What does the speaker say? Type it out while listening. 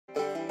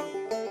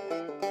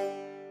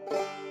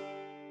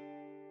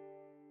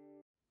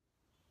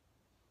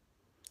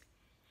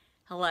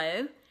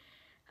Hello.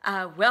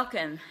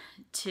 Welcome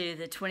to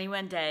the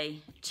 21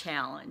 Day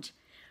Challenge.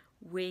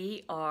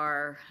 We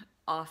are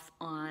off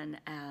on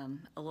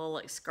a little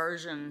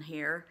excursion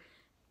here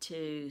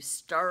to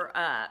stir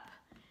up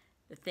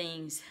the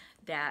things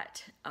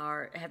that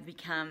have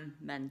become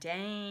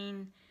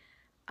mundane,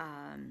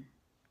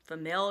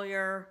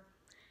 familiar,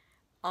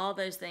 all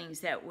those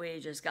things that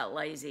we just got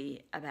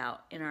lazy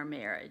about in our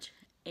marriage.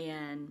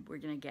 And we're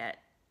going to get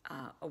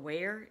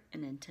aware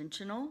and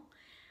intentional.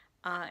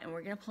 And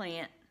we're going to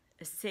plant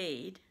a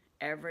seed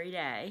every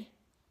day,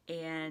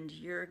 and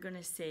you're going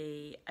to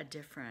see a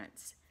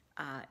difference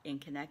in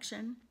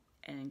connection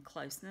and in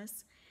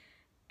closeness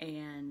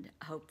and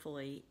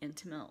hopefully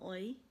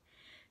intimately.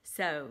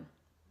 So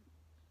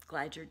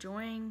glad you're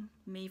joining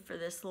me for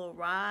this little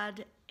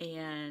ride,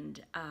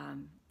 and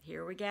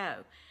here we go.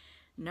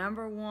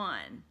 Number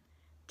one,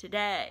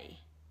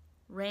 today,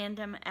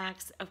 random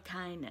acts of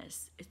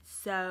kindness. It's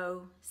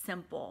so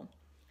simple.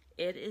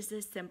 It is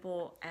as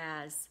simple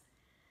as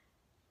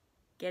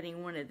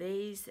getting one of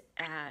these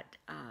at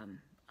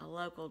a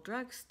local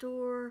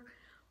drugstore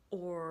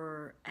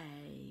or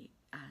a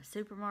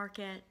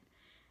supermarket.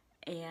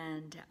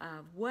 And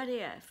what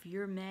if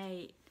your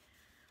mate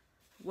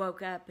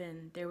woke up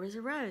and there was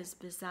a rose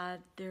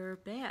beside their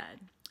bed?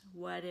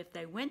 What if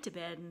they went to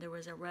bed and there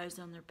was a rose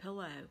on their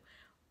pillow?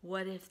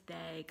 What if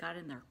they got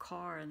in their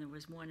car and there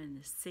was one in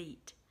the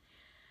seat?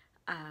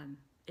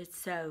 It's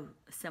so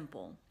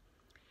simple.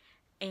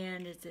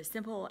 And it's as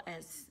simple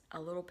as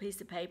a little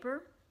piece of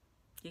paper.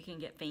 You can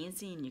get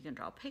fancy and you can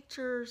draw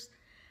pictures.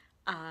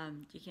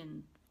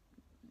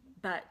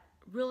 But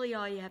really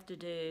all you have to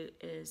do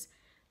is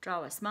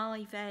draw a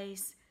smiley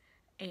face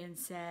and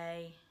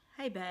say,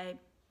 "Hey babe,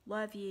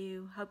 love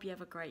you, hope you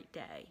have a great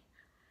day."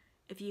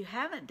 If you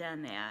haven't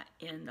done that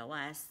in the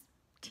last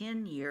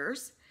 10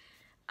 years,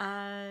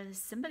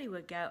 somebody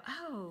would go,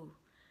 "Oh,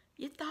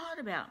 you thought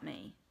about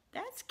me.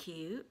 That's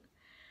cute."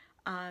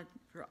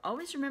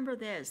 Always remember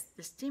this: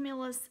 the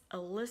stimulus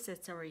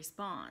elicits a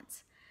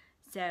response.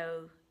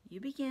 So you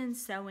begin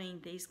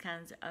sowing these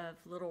kinds of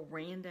little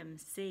random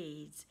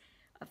seeds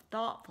of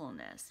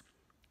thoughtfulness.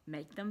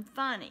 Make them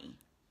funny.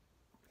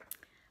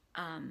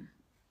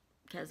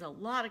 Because a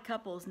lot of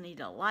couples need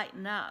to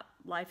lighten up.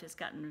 Life has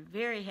gotten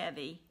very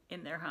heavy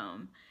in their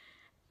home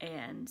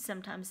and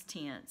sometimes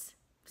tense.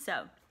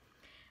 So,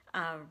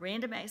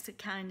 random acts of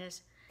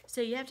kindness.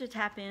 So you have to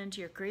tap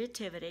into your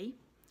creativity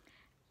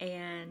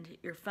and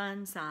your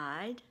fun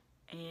side,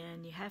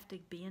 and you have to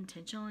be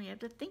intentional, and you have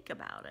to think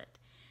about it.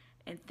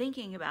 And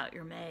thinking about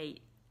your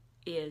mate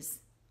is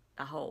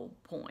the whole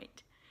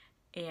point.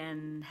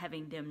 And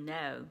having them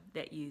know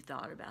that you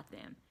thought about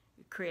them.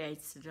 It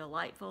creates a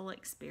delightful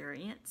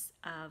experience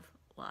of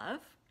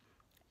love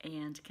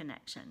and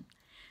connection.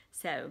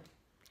 So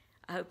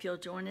I hope you'll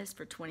join us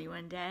for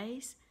 21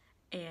 days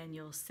and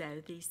you'll sow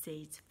these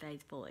seeds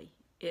faithfully.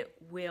 It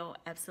will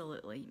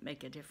absolutely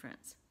make a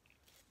difference.